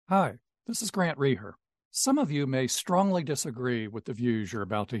Hi, this is Grant Reher. Some of you may strongly disagree with the views you're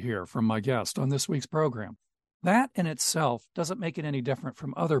about to hear from my guest on this week's program. That in itself doesn't make it any different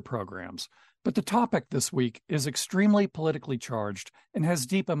from other programs, but the topic this week is extremely politically charged and has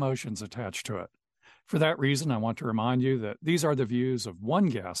deep emotions attached to it. For that reason, I want to remind you that these are the views of one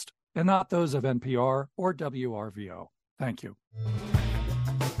guest and not those of NPR or WRVO. Thank you.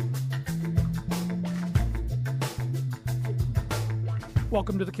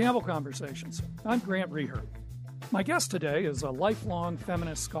 Welcome to the Campbell Conversations. I'm Grant Reher. My guest today is a lifelong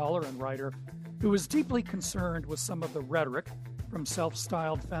feminist scholar and writer who is deeply concerned with some of the rhetoric from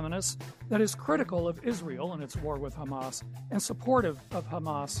self-styled feminists that is critical of Israel and its war with Hamas and supportive of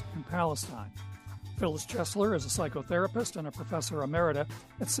Hamas in Palestine. Phyllis Chesler is a psychotherapist and a professor emerita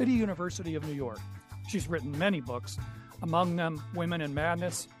at City University of New York. She's written many books, among them Women in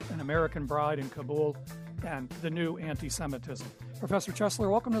Madness, An American Bride in Kabul, and The New Anti-Semitism. Professor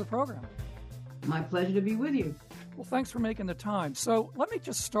Chesler, welcome to the program. My pleasure to be with you. Well, thanks for making the time. So let me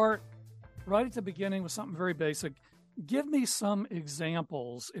just start right at the beginning with something very basic. Give me some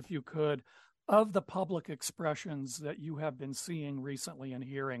examples, if you could, of the public expressions that you have been seeing recently and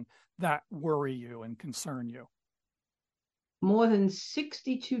hearing that worry you and concern you. More than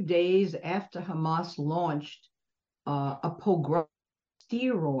 62 days after Hamas launched a pogrom,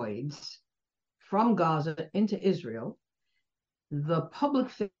 steroids from Gaza into Israel, the public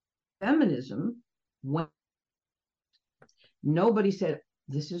feminism went. Nobody said,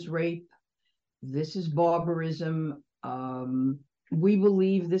 this is rape, this is barbarism, we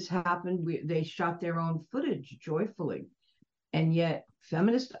believe this happened. They shot their own footage joyfully. And yet,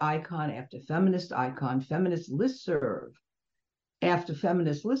 feminist icon after feminist icon, feminist listserv after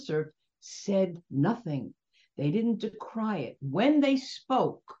feminist listserv said nothing. They didn't decry it. When they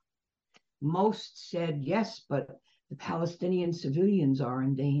spoke, most said, yes, but the Palestinian civilians are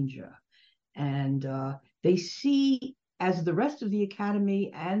in danger. And they see, as the rest of the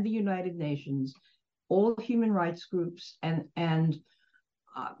Academy and the United Nations, all human rights groups and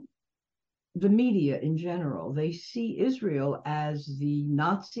the media in general, they see Israel as the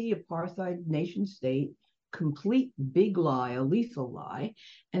Nazi apartheid nation state, complete big lie, a lethal lie.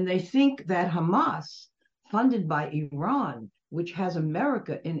 And they think that Hamas, funded by Iran, which has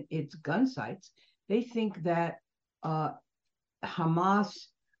America in its gun sights, they think that Hamas,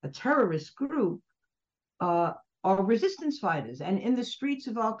 a terrorist group, are resistance fighters. And in the streets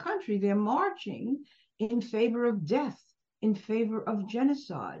of our country, they're marching in favor of death, in favor of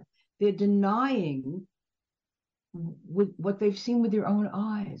genocide. They're denying what they've seen with their own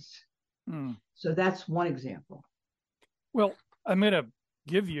eyes. So that's one example. Well, I'm going to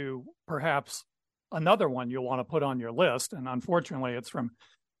give you perhaps another one you'll want to put on your list. And unfortunately, it's from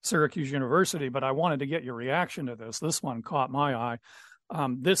Syracuse University, but I wanted to get your reaction to this. This one caught my eye.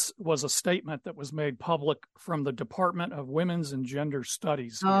 This was a statement that was made public from the Department of Women's and Gender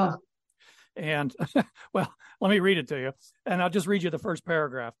Studies here. And, well, let me read it to you. And I'll just read you the first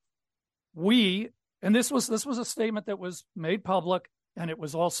paragraph. And this was a statement that was made public, and it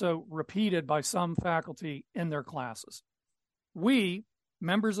was also repeated by some faculty in their classes. We,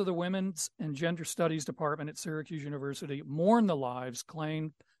 members of the Women's and Gender Studies Department at Syracuse University, mourn the lives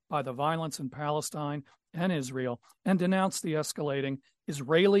claimed by the violence in Palestine and Israel and denounce the escalating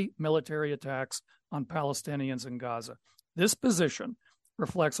Israeli military attacks on Palestinians in Gaza. This position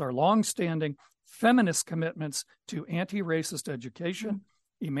reflects our long-standing feminist commitments to anti-racist education,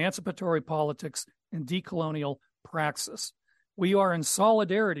 emancipatory politics, and decolonial praxis. We are in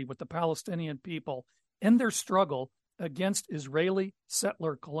solidarity with the Palestinian people in their struggle against Israeli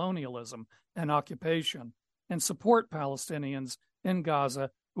settler colonialism and occupation, and support Palestinians in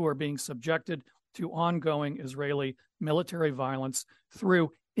Gaza who are being subjected to ongoing Israeli military violence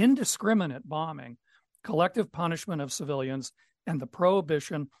through indiscriminate bombing, collective punishment of civilians, and the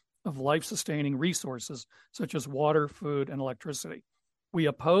prohibition of life-sustaining resources such as water, food, and electricity. We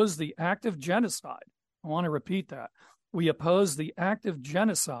oppose the active genocide. I want to repeat that. We oppose the active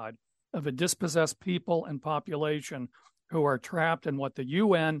genocide of a dispossessed people and population who are trapped in what the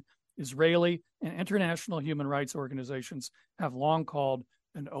UN, Israeli, and international human rights organizations have long called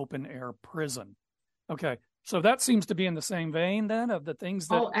an open-air prison. Okay, so that seems to be in the same vein then of the things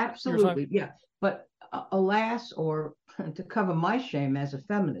that... Oh, absolutely, yeah. But alas, or to cover my shame as a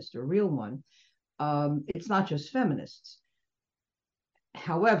feminist, a real one, it's not just feminists.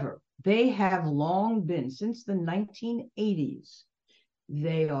 However, they have long been, since the 1980s,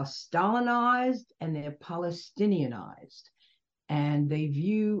 they are Stalinized and they're Palestinianized. And they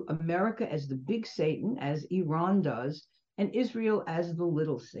view America as the big Satan, as Iran does, and Israel as the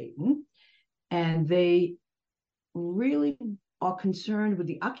little Satan. And they really are concerned with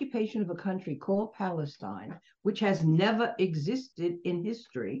the occupation of a country called Palestine, which has never existed in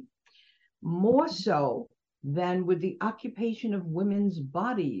history, more so than with the occupation of women's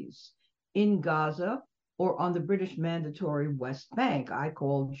bodies in Gaza or on the British Mandatory West Bank, I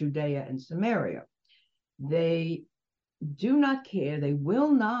call Judea and Samaria. They do not care. They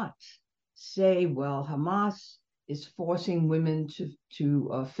will not say, well, Hamas is forcing women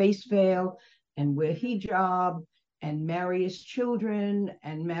to face veil and wear hijab and marry as children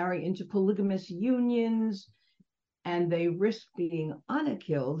and marry into polygamous unions. And they risk being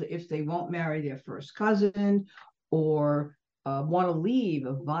unkilled if they won't marry their first cousin or want to leave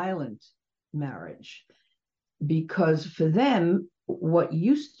a violent marriage. Because for them, what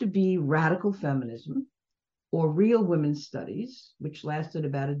used to be radical feminism or real women's studies, which lasted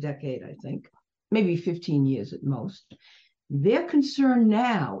about a decade, I think, maybe 15 years at most, their concern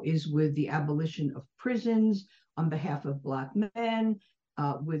now is with the abolition of prisons on behalf of Black men,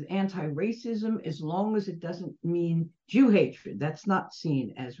 with anti-racism, as long as it doesn't mean Jew hatred. That's not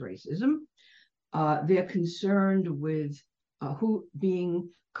seen as racism. They're concerned with who being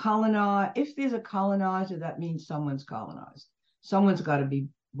colonized. If there's a colonizer, that means someone's colonized. Someone's got to be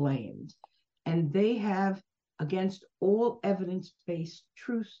blamed. And they have, against all evidence-based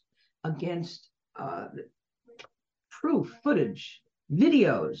truth, against proof, footage,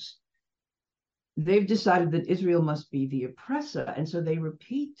 videos, they've decided that Israel must be the oppressor. And so they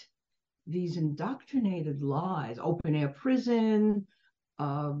repeat these indoctrinated lies, open air prison.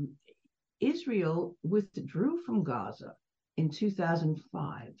 Israel withdrew from Gaza in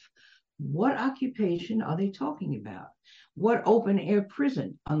 2005. What occupation are they talking about? What open air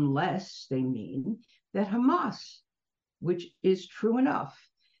prison? Unless they mean that Hamas, which is true enough,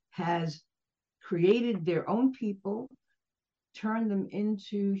 has created their own people, turned them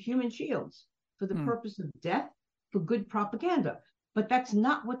into human shields for the purpose of death, for good propaganda. But that's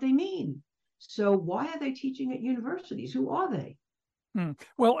not what they mean. So why are they teaching at universities? Who are they?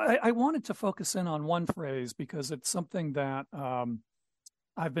 Well, I wanted to focus in on one phrase because it's something that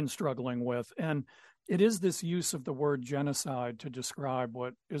I've been struggling with. And it is this use of the word genocide to describe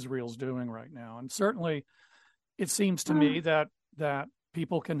what Israel's doing right now. And certainly it seems to me that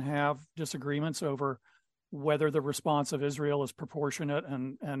people can have disagreements over whether the response of Israel is proportionate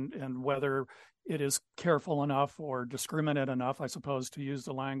and whether it is careful enough or discriminate enough, I suppose, to use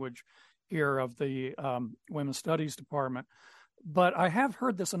the language here of the Women's Studies Department. But I have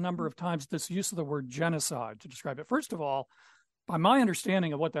heard this a number of times, this use of the word genocide to describe it. First of all, by my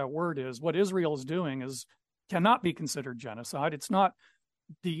understanding of what that word is, what Israel is doing cannot be considered genocide. It's not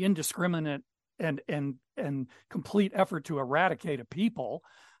the indiscriminate and complete effort to eradicate a people.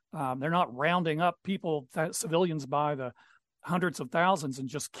 They're not rounding up people, civilians by the hundreds of thousands and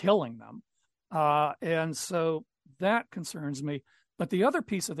just killing them. And so that concerns me. But the other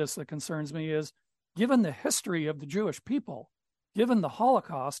piece of this that concerns me is, given the history of the Jewish people, given the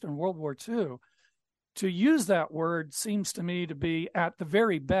Holocaust and World War II, to use that word seems to me to be, at the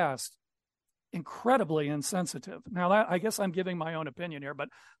very best, incredibly insensitive. Now, I guess I'm giving my own opinion here, but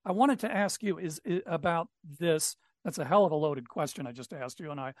I wanted to ask you about this. That's a hell of a loaded question I just asked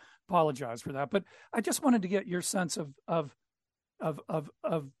you, and I apologize for that. But I just wanted to get your sense of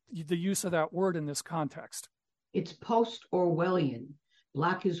the use of that word in this context. It's post-Orwellian.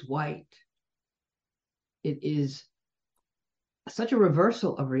 Black is white. It is such a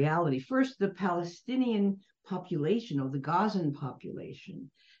reversal of reality. First, the Palestinian population, or the Gazan population,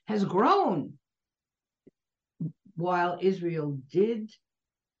 has grown while Israel did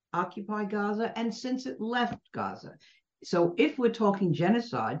occupy Gaza and since it left Gaza. So if we're talking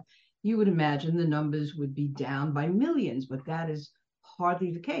genocide, you would imagine the numbers would be down by millions, but that is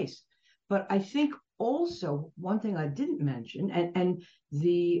hardly the case. But I think also one thing I didn't mention, and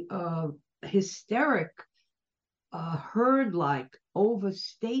the hysteric herd-like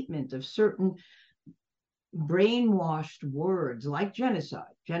overstatement of certain brainwashed words like genocide.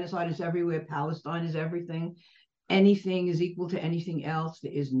 Genocide is everywhere. Palestine is everything. Anything is equal to anything else.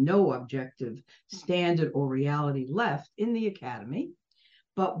 There is no objective standard or reality left in the academy.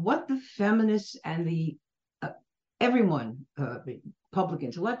 But what the feminists and the everyone, public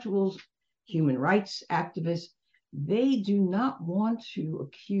intellectuals, human rights activists, they do not want to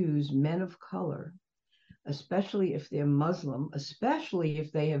accuse men of color, especially if they're Muslim, especially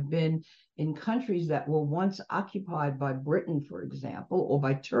if they have been in countries that were once occupied by Britain, for example, or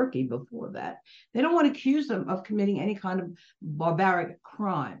by Turkey before that. They don't want to accuse them of committing any kind of barbaric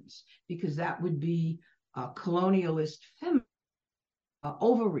crimes, because that would be colonialist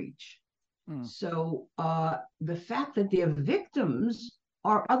overreach. So the fact that their victims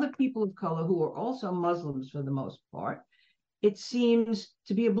are other people of color who are also Muslims for the most part it seems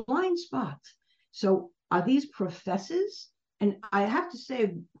to be a blind spot. So are these professors? And I have to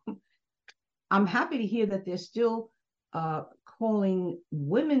say, I'm happy to hear that they're still calling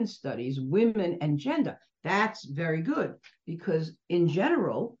women's studies women and gender. That's very good, because in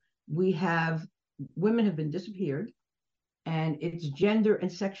general, women have been disappeared, and it's gender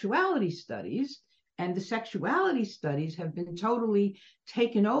and sexuality studies. And the sexuality studies have been totally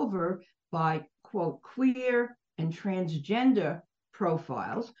taken over by, quote, queer and transgender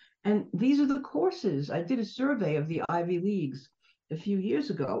profiles. And these are the courses. I did a survey of the Ivy Leagues a few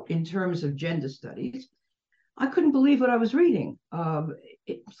years ago in terms of gender studies. I couldn't believe what I was reading.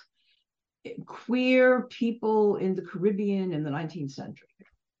 Queer people in the Caribbean in the 19th century.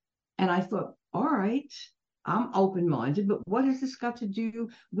 And I thought, all right, I'm open-minded, but what has this got to do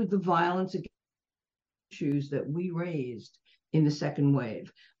with the violence against issues that we raised in the second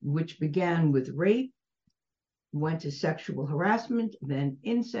wave, which began with rape, went to sexual harassment, then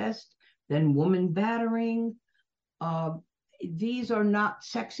incest, then woman battering. These are not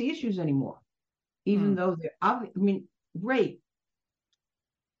sexy issues anymore, even though they're obvious. I mean, rape.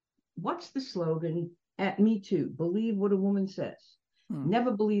 What's the slogan at Me Too? Believe what a woman says.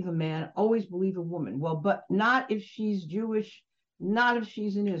 Never believe a man, always believe a woman. Well, but not if she's Jewish, not if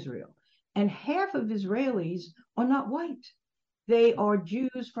she's in Israel. And half of Israelis are not white. They are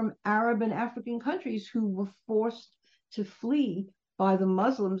Jews from Arab and African countries who were forced to flee by the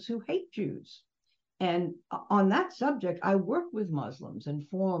Muslims who hate Jews. And on that subject, I work with Muslims and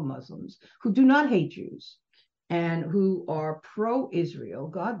former Muslims who do not hate Jews and who are pro-Israel,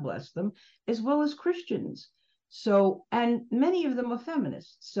 God bless them, as well as Christians. So, and many of them are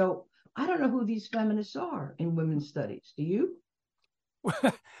feminists. So I don't know who these feminists are in women's studies. Do you?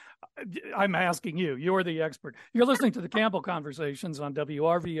 I'm asking you. You're the expert. You're listening to the Campbell Conversations on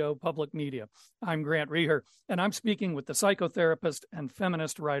WRVO Public Media. I'm Grant Reher, and I'm speaking with the psychotherapist and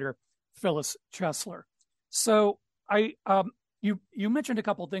feminist writer, Phyllis Chesler. So you mentioned a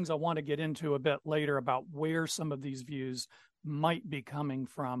couple of things I want to get into a bit later about where some of these views might be coming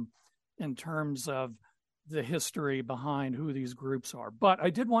from in terms of the history behind who these groups are. But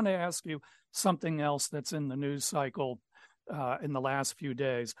I did want to ask you something else that's in the news cycle in the last few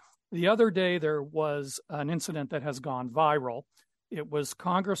days. The other day, there was an incident that has gone viral. It was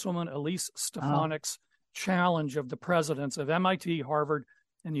Congresswoman Elise Stefanik's challenge of the presidents of MIT, Harvard,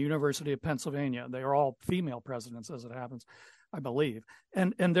 and the University of Pennsylvania. They are all female presidents, as it happens, I believe.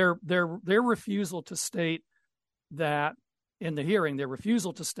 And their refusal to state that, in the hearing, their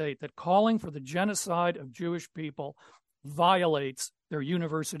refusal to state that calling for the genocide of Jewish people violates their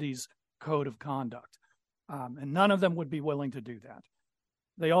university's code of conduct. And none of them would be willing to do that.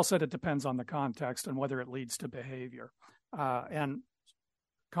 They all said it depends on the context and whether it leads to behavior. And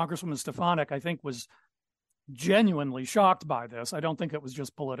Congresswoman Stefanik, I think, was genuinely shocked by this. I don't think it was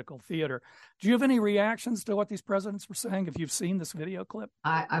just political theater. Do you have any reactions to what these presidents were saying, if you've seen this video clip?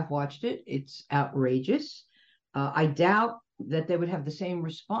 I've watched it. It's outrageous. I doubt that they would have the same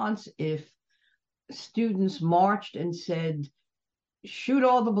response if students marched and said, shoot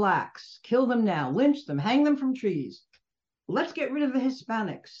all the blacks, kill them now, lynch them, hang them from trees. Let's get rid of the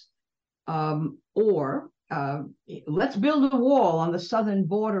Hispanics. Or let's build a wall on the southern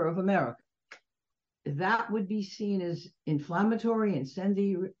border of America. That would be seen as inflammatory,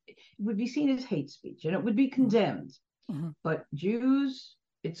 incendiary. It would be seen as hate speech, and it would be condemned. Mm-hmm. But Jews,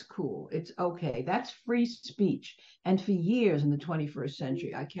 it's cool. It's okay. That's free speech. And for years in the 21st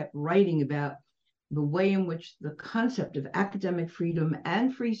century, I kept writing about the way in which the concept of academic freedom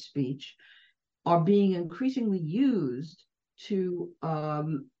and free speech are being increasingly used to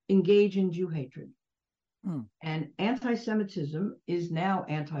engage in Jew hatred. And anti-Semitism is now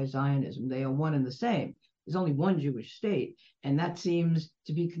anti-Zionism. They are one and the same. There's only one Jewish state, and that seems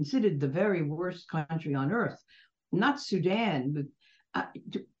to be considered the very worst country on earth. Not Sudan, but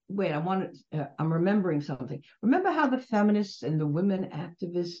wait, I'm remembering something. Remember how the feminists and the women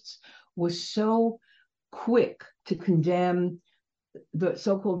activists were so quick to condemn the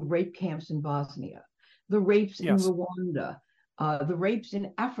so-called rape camps in Bosnia, the rapes in Rwanda, the rapes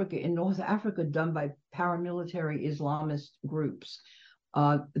in Africa, in North Africa, done by paramilitary Islamist groups.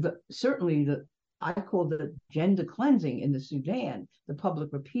 Certainly, I call the gender cleansing in the Sudan, the public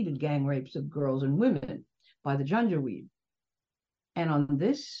repeated gang rapes of girls and women by the Janjaweed. And on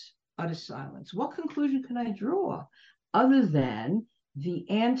this, utter silence. What conclusion can I draw other than the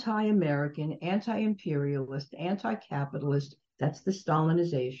anti-American, anti-imperialist, anti-capitalist, that's the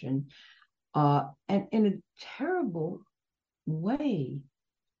Stalinization, and in a terrible way,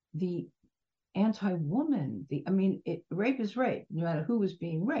 the anti-woman. Rape is rape, no matter who is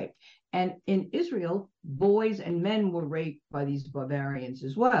being raped. And in Israel, boys and men were raped by these barbarians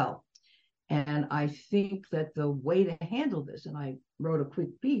as well. And I think that the way to handle this, and I wrote a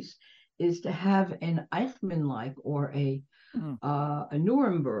quick piece, is to have an Eichmann-like or a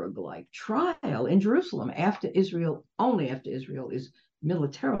Nuremberg-like trial in Jerusalem only after Israel is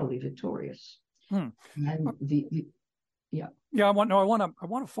militarily victorious. And yeah. I want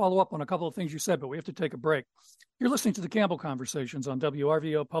to follow up on a couple of things you said, but we have to take a break. You're listening to the Campbell Conversations on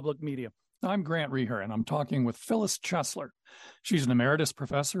WRVO Public Media. I'm Grant Reher, and I'm talking with Phyllis Chesler. She's an emeritus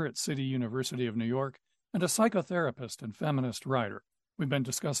professor at City University of New York and a psychotherapist and feminist writer. We've been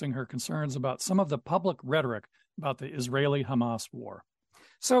discussing her concerns about some of the public rhetoric about the Israeli-Hamas war.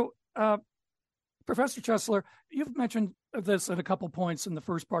 So, Professor Chesler, you've mentioned this at a couple points in the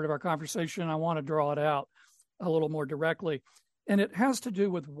first part of our conversation. I want to draw it out a little more directly. And it has to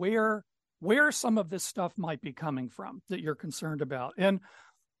do with where some of this stuff might be coming from that you're concerned about. And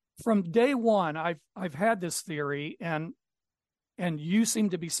from day one, I've had this theory, and you seem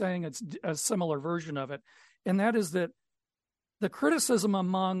to be saying it's a similar version of it. And that is that the criticism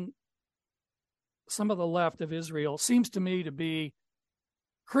among some of the left of Israel seems to me to be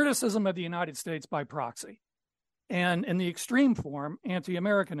criticism of the United States by proxy, and in the extreme form,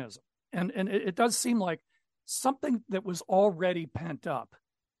 anti-Americanism. And it does seem like something that was already pent up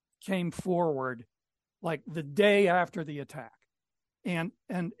came forward like the day after the attack. And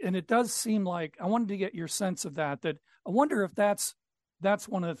it does seem like, I wanted to get your sense of that I wonder if that's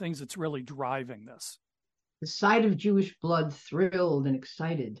one of the things that's really driving this. The sight of Jewish blood thrilled and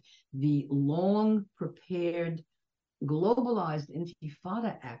excited the long prepared, globalized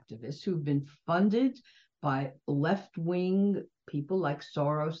Intifada activists who've been funded by left-wing people like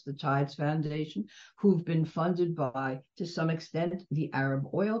Soros, the Tides Foundation, who've been funded by, to some extent, the Arab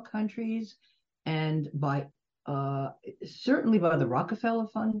oil countries, and by certainly by the Rockefeller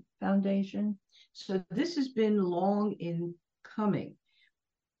Foundation. So this has been long in coming.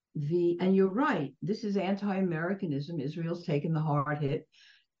 And you're right, this is anti-Americanism. Israel's taken the hard hit.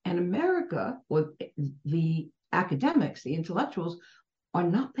 And America, or the academics, the intellectuals, are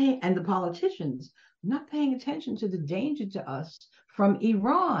not paying, and the politicians, not paying attention to the danger to us from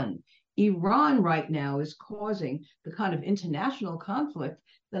Iran. Iran right now is causing the kind of international conflict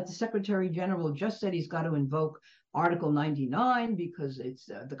that the Secretary General just said he's got to invoke Article 99 because it's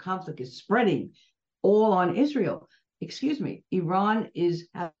the conflict is spreading all on Israel. Excuse me, Iran is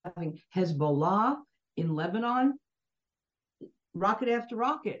having Hezbollah in Lebanon, rocket after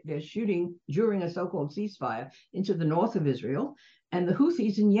rocket. They're shooting during a so-called ceasefire into the north of Israel. And the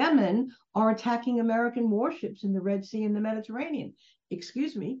Houthis in Yemen are attacking American warships in the Red Sea and the Mediterranean.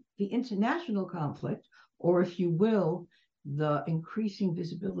 Excuse me, the international conflict, or if you will, the increasing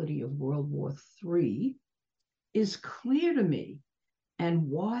visibility of World War III, is clear to me. And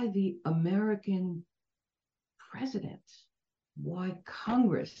why the American president, why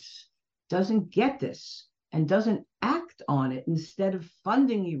Congress doesn't get this and doesn't act on it instead of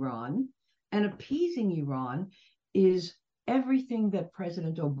funding Iran and appeasing Iran, is everything that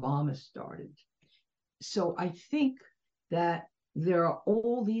President Obama started. So I think that there are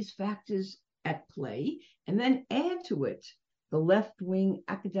all these factors at play, and then add to it the left-wing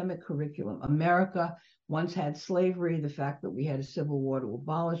academic curriculum. America once had slavery. The fact that we had a civil war to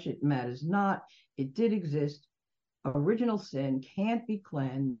abolish it matters not. It did exist. Original sin can't be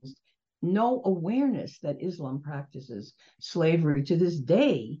cleansed. No awareness that Islam practices slavery to this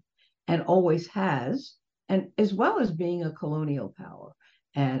day and always has, and as well as being a colonial power.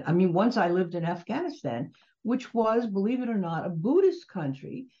 And I mean, once I lived in Afghanistan, which was, believe it or not, a Buddhist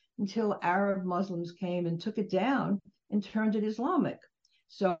country until Arab Muslims came and took it down and turned it Islamic.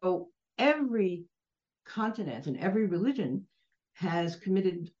 So every continent and every religion has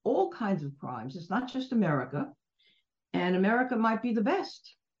committed all kinds of crimes. It's not just America. And America might be the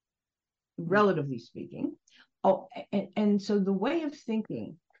best, relatively speaking. Oh, and so the way of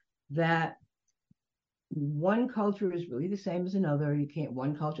thinking that one culture is really the same as another,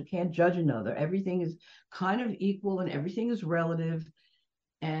 one culture can't judge another. Everything is kind of equal and everything is relative.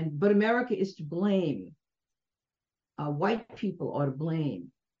 But America is to blame. White people are to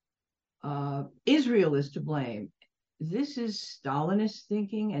blame. Israel is to blame. This is Stalinist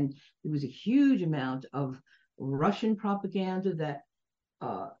thinking, and there was a huge amount of Russian propaganda that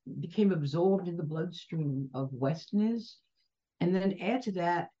became absorbed in the bloodstream of Westerners. And then add to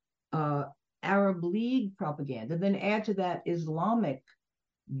that Arab League propaganda, then add to that Islamic,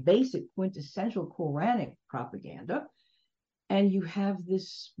 basic, quintessential Quranic propaganda. And you have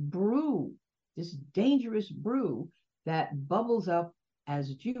this brew, this dangerous brew that bubbles up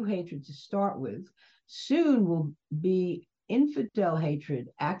as Jew hatred to start with, soon will be infidel hatred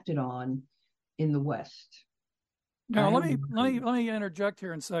acted on in the West. Now, let me interject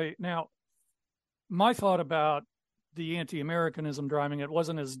here and say, now, my thought about the anti-Americanism driving it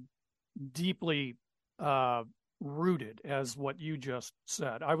wasn't as deeply rooted as what you just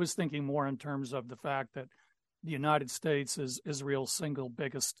said. I was thinking more in terms of the fact that the United States is Israel's single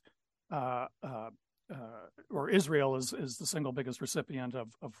biggest, or Israel is the single biggest recipient of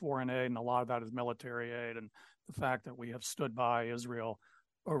foreign aid, and a lot of that is military aid, and the fact that we have stood by Israel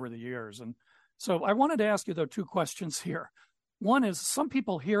over the years. And so I wanted to ask you, though, two questions here. One is, some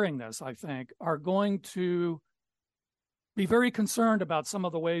people hearing this, I think, are going to be very concerned about some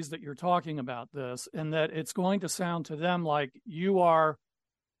of the ways that you're talking about this, and that it's going to sound to them like you are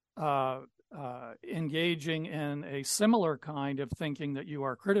engaging in a similar kind of thinking that you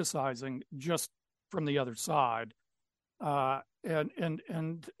are criticizing, just from the other side. And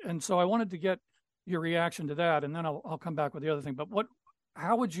so I wanted to get your reaction to that, and then I'll come back with the other thing. But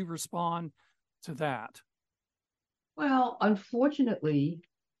how would you respond to that? Well, unfortunately,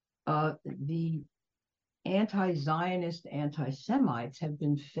 the anti-Zionist, anti-Semites have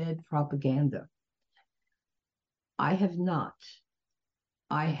been fed propaganda. I have not.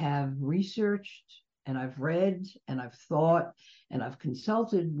 I have researched, and I've read, and I've thought, and I've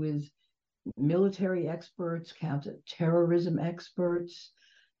consulted with military experts, counter-terrorism experts,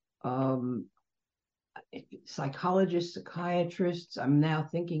 psychologists, psychiatrists. I'm now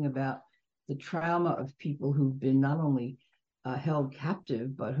thinking about the trauma of people who've been not only held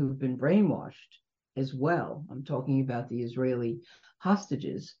captive, but who've been brainwashed as well. I'm talking about the Israeli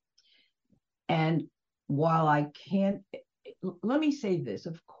hostages. And while I can't, let me say this,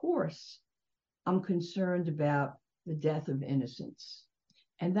 of course, I'm concerned about the death of innocents,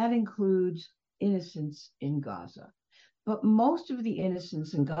 and that includes innocents in Gaza. But most of the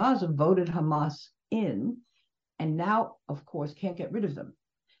innocents in Gaza voted Hamas in, and now, of course, can't get rid of them.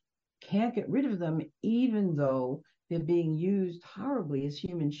 Can't get rid of them, even though they're being used horribly as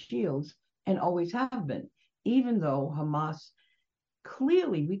human shields, and always have been. Even though Hamas,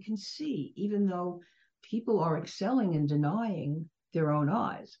 clearly we can see, even though people are excelling in denying their own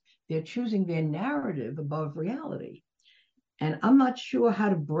eyes, they're choosing their narrative above reality. And I'm not sure how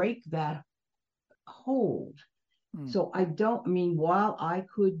to break that hold. So while I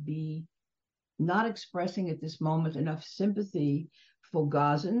could be not expressing at this moment enough sympathy for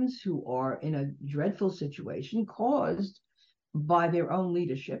Gazans who are in a dreadful situation caused by their own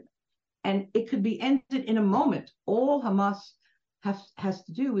leadership, and it could be ended in a moment. All Hamas has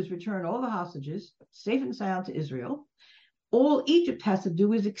to do is return all the hostages safe and sound to Israel. All Egypt has to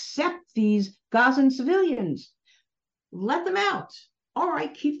do is accept these Gazan civilians. Let them out. All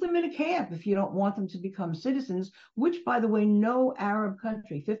right, keep them in a camp if you don't want them to become citizens, which, by the way, no Arab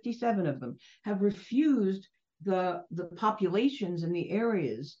country, 57 of them, have refused the populations in the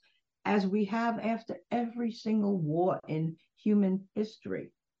areas, as we have after every single war in human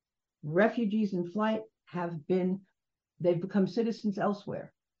history. Refugees in flight they've become citizens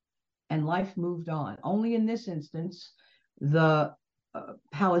elsewhere, and life moved on. Only in this instance, the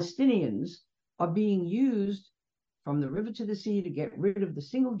Palestinians are being used from the river to the sea to get rid of the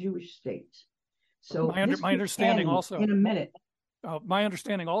single Jewish state. So my understanding also, in a minute. My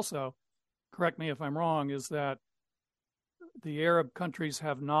understanding also, correct me if I'm wrong, is that the Arab countries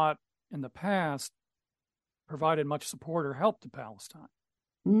have not in the past provided much support or help to Palestine.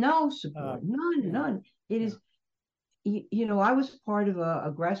 No support, none. It is, I was part of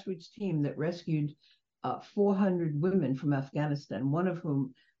a grassroots team that rescued 400 women from Afghanistan, one of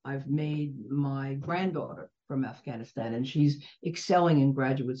whom I've made my granddaughter from Afghanistan, and she's excelling in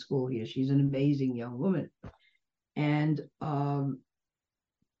graduate school here. She's an amazing young woman. And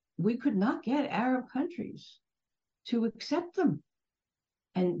we could not get Arab countries to accept them.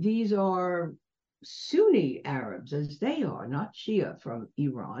 And these are Sunni Arabs, as they are, not Shia from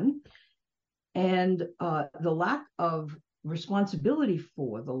Iran. And the lack of responsibility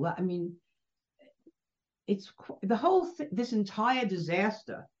for it's the whole this entire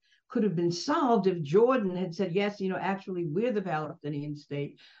disaster could have been solved if Jordan had said, yes, actually, we're the Palestinian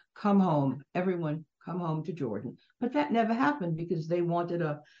state. Come home, everyone, come home to Jordan. But that never happened because they wanted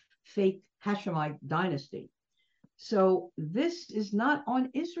a fake Hashemite dynasty. So this is not on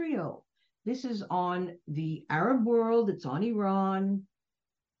Israel. This is on the Arab world. It's on Iran.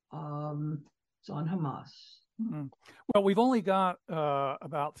 It's on Hamas. Mm-hmm. Well, we've only got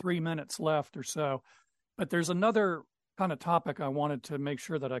about 3 minutes left or so, but there's another kind of topic I wanted to make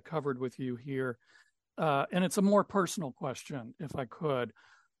sure that I covered with you here. And it's a more personal question, if I could.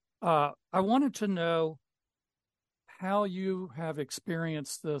 I wanted to know how you have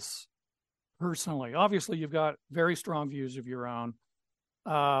experienced this personally. Obviously, you've got very strong views of your own.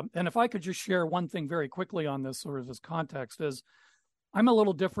 And if I could just share one thing very quickly on this sort of this context is, I'm a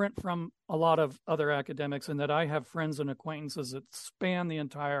little different from a lot of other academics in that I have friends and acquaintances that span the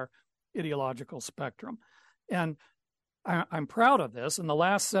entire ideological spectrum. And I'm proud of this. In the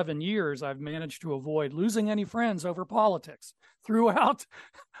last 7 years, I've managed to avoid losing any friends over politics throughout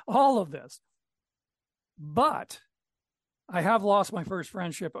all of this. But I have lost my first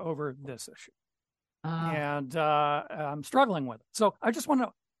friendship over this issue. And I'm struggling with it. So I just want to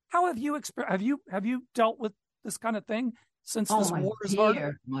know, how have you have you dealt with this kind of thing since this war is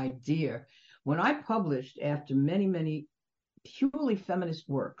hard? My dear, when I published, after many, many purely feminist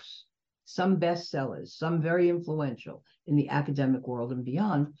works, some bestsellers, some very influential in the academic world and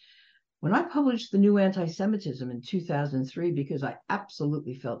beyond, when I published The New Anti-Semitism in 2003, because I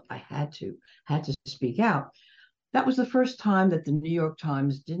absolutely felt I had to speak out, that was the first time that the New York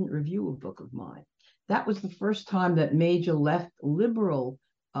Times didn't review a book of mine. That was the first time that major left liberal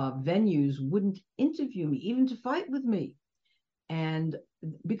venues wouldn't interview me, even to fight with me. And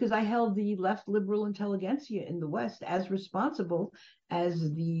because I held the left liberal intelligentsia in the West as responsible as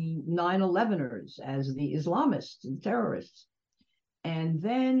the 9/11ers, as the Islamists and terrorists. And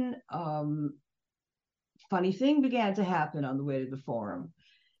then funny thing began to happen on the way to the forum.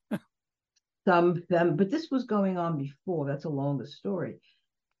 But this was going on before. That's a longer story.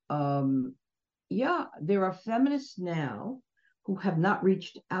 Yeah, there are feminists now who have not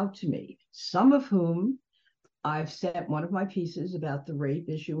reached out to me, some of whom I've sent one of my pieces about the rape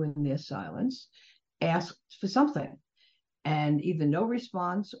issue in their silence, asked for something, and either no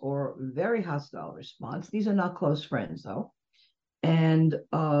response or very hostile response. These are not close friends, though. And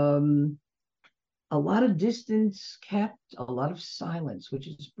a lot of distance kept, a lot of silence, which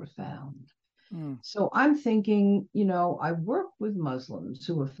is profound. So I'm thinking, I work with Muslims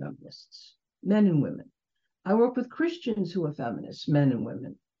who are feminists, men and women. I work with Christians who are feminists, men and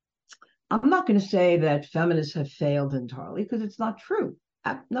women. I'm not going to say that feminists have failed entirely, because it's not true.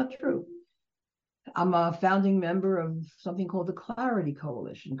 Not true. I'm a founding member of something called the Clarity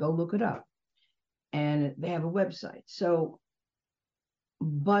Coalition. Go look it up. And they have a website.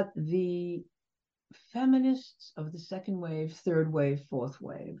 But the feminists of the second wave, third wave, fourth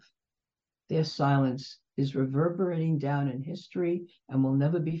wave, their silence is reverberating down in history and will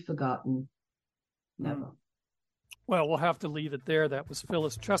never be forgotten. Never. Well, we'll have to leave it there. That was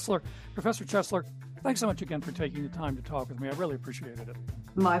Phyllis Chesler. Professor Chesler, thanks so much again for taking the time to talk with me. I really appreciated it.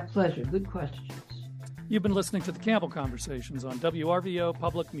 My pleasure. Good questions. You've been listening to the Campbell Conversations on WRVO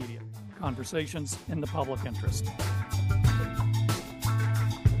Public Media. Conversations in the public interest.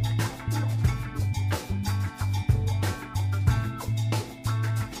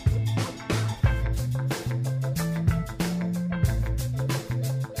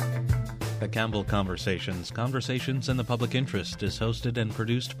 The Campbell Conversations in the Public Interest, is hosted and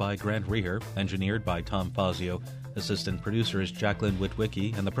produced by Grant Reher, engineered by Tom Fazio, assistant producer is Jacqueline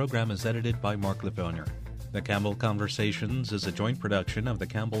Witwicky, and the program is edited by Mark Lefonier. The Campbell Conversations is a joint production of the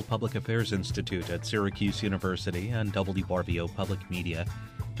Campbell Public Affairs Institute at Syracuse University and WRVO Public Media.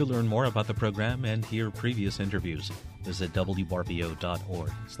 To learn more about the program and hear previous interviews, visit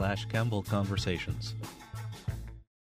wrvo.org/Campbell Conversations.